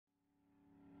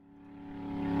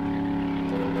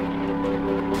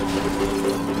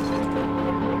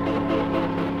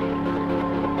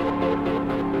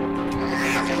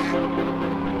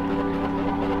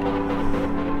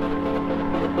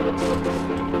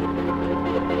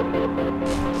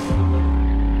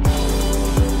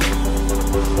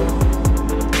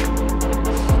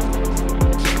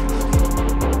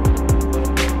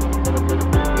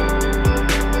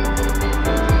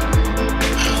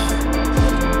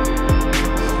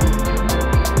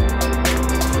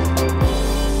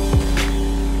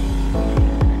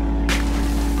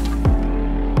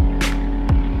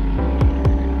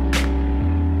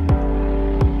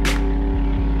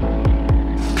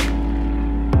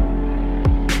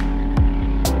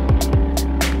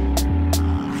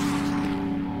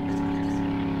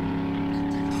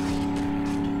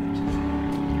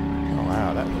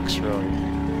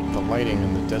lighting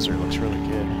in the desert looks really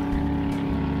good.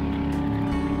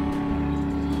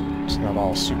 It's not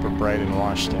all super bright and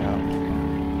washed out.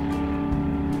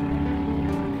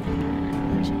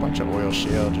 There's a bunch of oil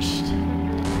shale just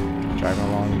driving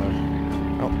along the...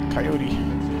 Oh, coyote.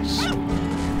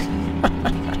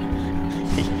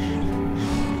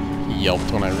 He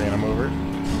yelped when I ran him over.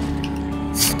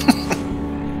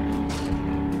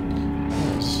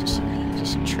 Is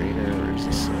this a trader or is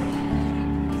this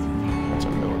that's a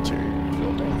military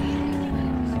building?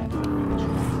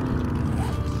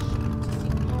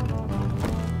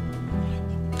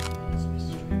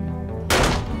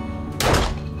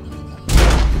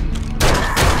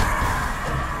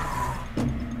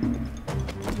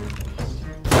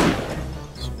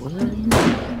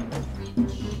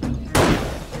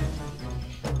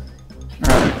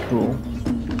 Alright, cool.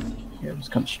 Yeah,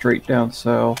 just come straight down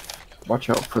south. Watch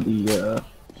out for the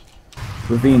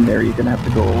ravine there, you're gonna have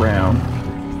to go around.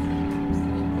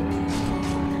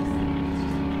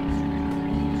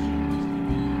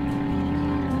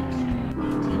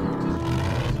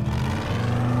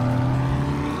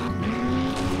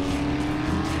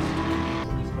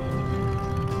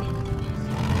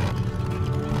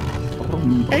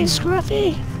 Hey,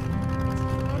 Scruffy!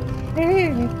 Hey!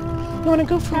 You wanna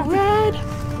go for a ride?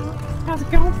 How's it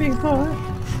going, big boy?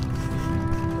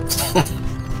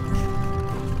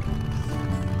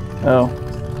 Oh.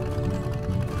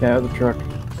 Get out of the truck.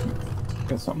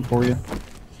 Got something for you.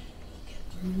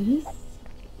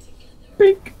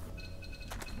 Beak!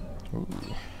 Ooh.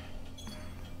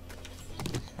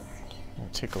 I'll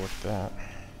take a look at that.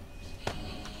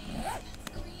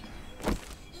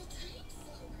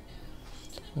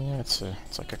 Yeah, it's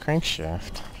like a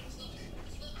crankshaft.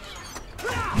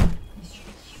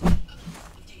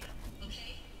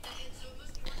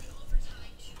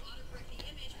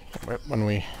 But when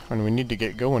we need to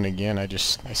get going again, I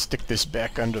stick this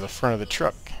back under the front of the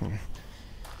truck. And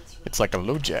it's like a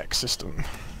low jack system.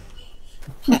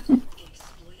 Come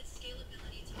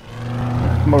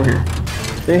over here.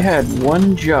 They had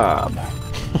one job.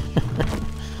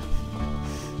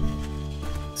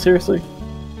 Seriously?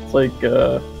 It's like,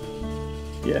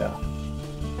 yeah.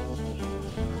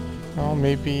 Well,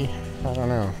 maybe, I don't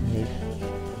know. Maybe,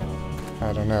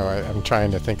 I don't know. I'm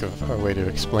trying to think of a way to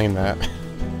explain that.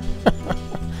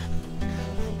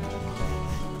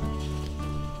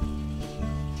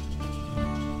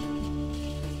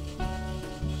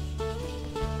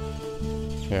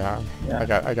 Yeah, I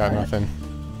got nothing.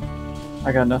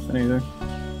 I got nothing either.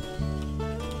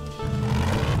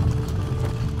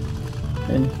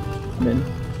 In.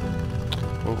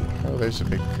 Oh, there's a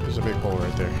big hole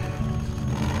right there.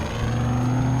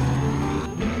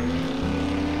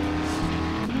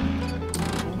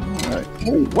 Alright.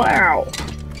 Oh, wow!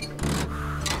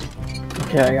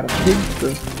 Okay, I got a pig to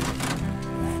the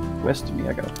west of me,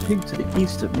 I got a pig to the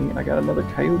east of me, and I got another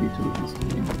coyote to the east of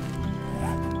me.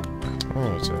 Oh,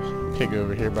 there's a pig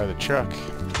over here by the truck.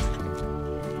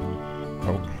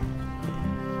 Oh.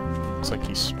 Looks like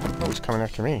he's coming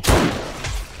after me.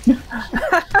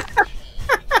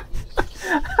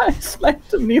 I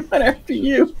smacked him, he went after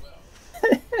you.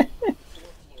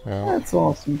 Well, that's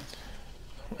awesome.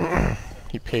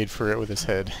 He paid for it with his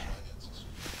head.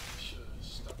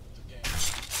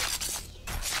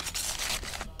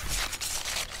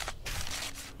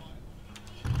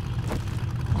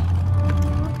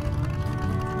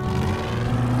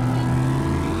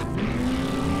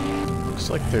 Looks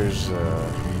like there's a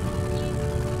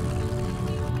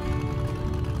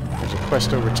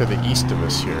quest over to the east of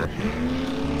us here.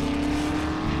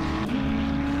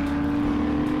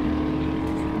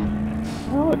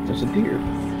 Oh, look, there's a deer.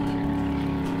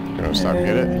 You wanna stop and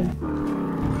get it?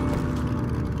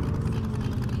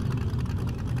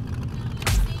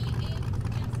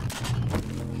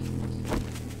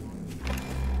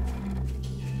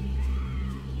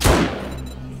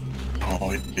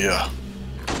 Oh, yeah.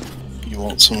 You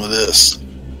want some of this?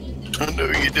 I know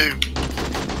you do.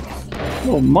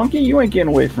 Little monkey, you ain't getting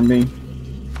away from me.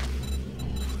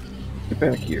 Get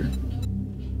back here.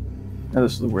 Now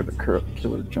this is where the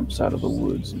killer jumps out of the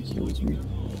woods and kills me.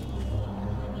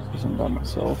 Because I'm by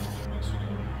myself.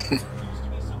 It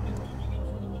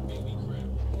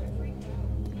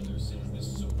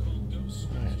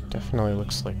definitely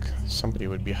looks like somebody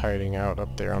would be hiding out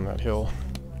up there on that hill.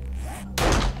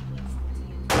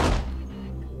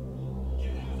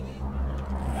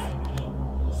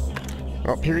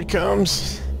 Oh, here he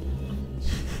comes!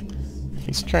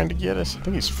 He's trying to get us. I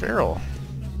think he's feral.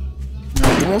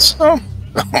 You want some?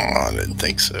 Oh, I didn't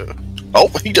think so. Oh,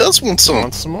 he does want some.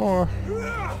 Want some more?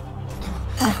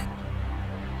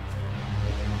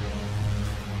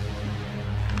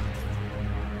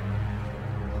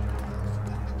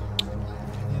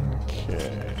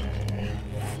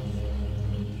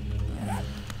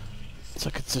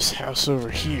 Let's look at this house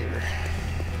over here.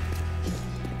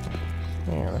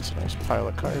 Yeah, that's a nice pile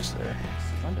of cars there.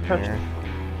 Under there.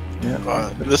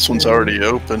 Yeah. This one's already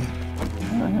open.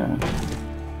 Oh, yeah.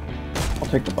 I'll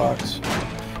take the box.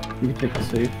 You can take the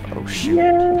safe. Oh shit.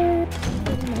 Yay!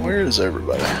 Where is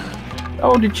everybody?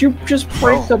 Oh, did you just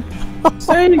break the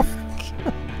safe?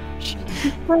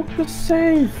 You broke the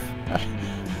safe.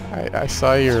 I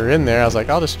saw you were in there. I was like,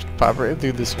 I'll just pop right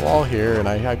through this wall here, and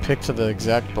I picked to the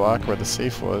exact block where the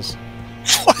safe was.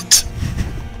 What?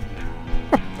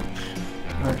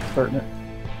 Alright, starting it.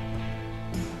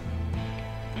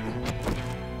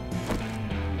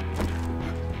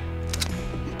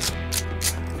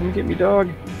 Come get me, dog.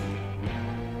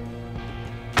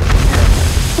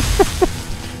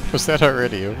 Was that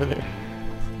already over there?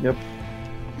 Yep.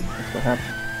 That's what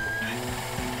happened.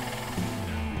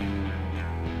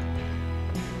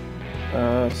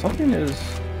 Something is...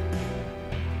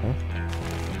 Huh?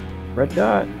 Red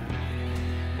dot.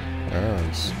 Oh,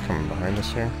 he's coming behind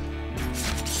us here.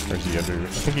 Where's the other? I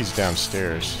think he's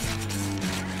downstairs.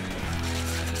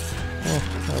 Well,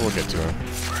 we'll get to him.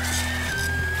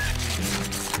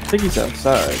 I think he's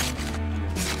outside.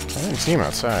 I didn't see him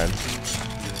outside.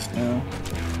 No.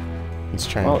 He's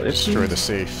trying to destroy the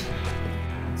safe.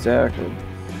 Exactly.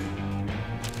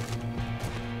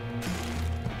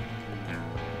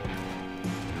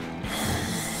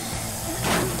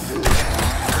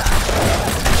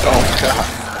 Oh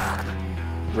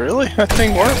god. Really? That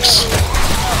thing works?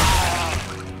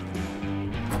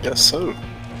 Guess so.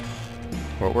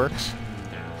 What works?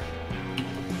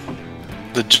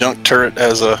 The junk turret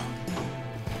has a...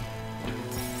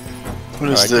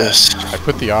 What is this? I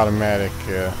put the automatic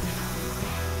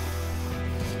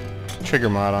trigger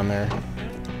mod on there,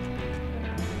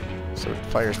 so it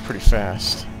fires pretty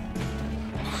fast.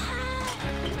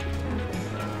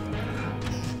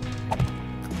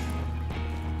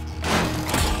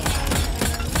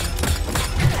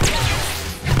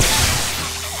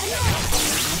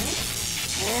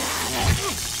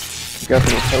 You got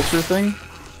the repulsor thing?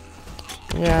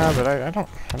 Yeah, but I don't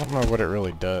know what it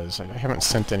really does. I haven't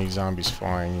sent any zombies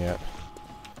flying yet.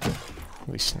 At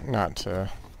least not to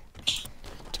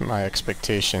my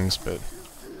expectations, but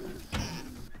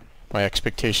my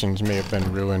expectations may have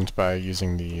been ruined by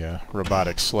using the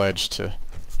robotic sledge to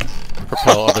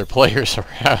propel other players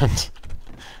around.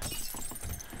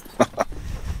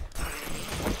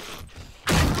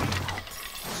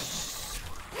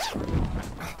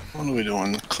 What are we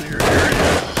doing? Clear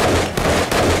area.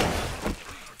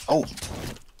 Oh.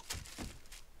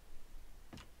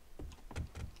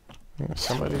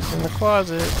 Somebody's in the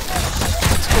closet.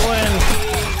 Let's go in.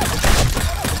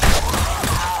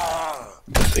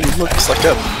 Thing looks like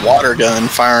a water gun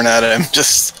firing at him.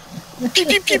 Just pew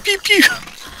pew pew pew pew.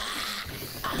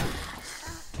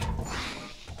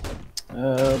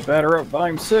 Batter up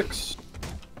volume 6.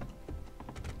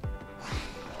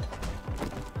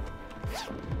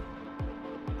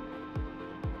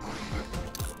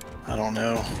 I don't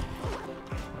know.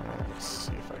 Let's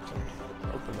see if I can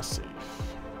open the safe.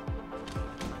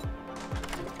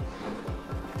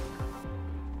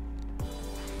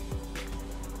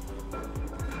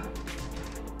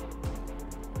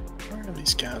 Where are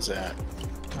these guys at?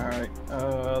 Alright,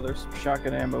 there's some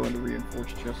shotgun ammo in the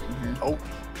reinforced chest in here. Oh. You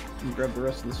can grab the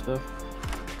rest of the stuff.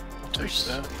 I'll take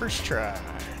that. First try.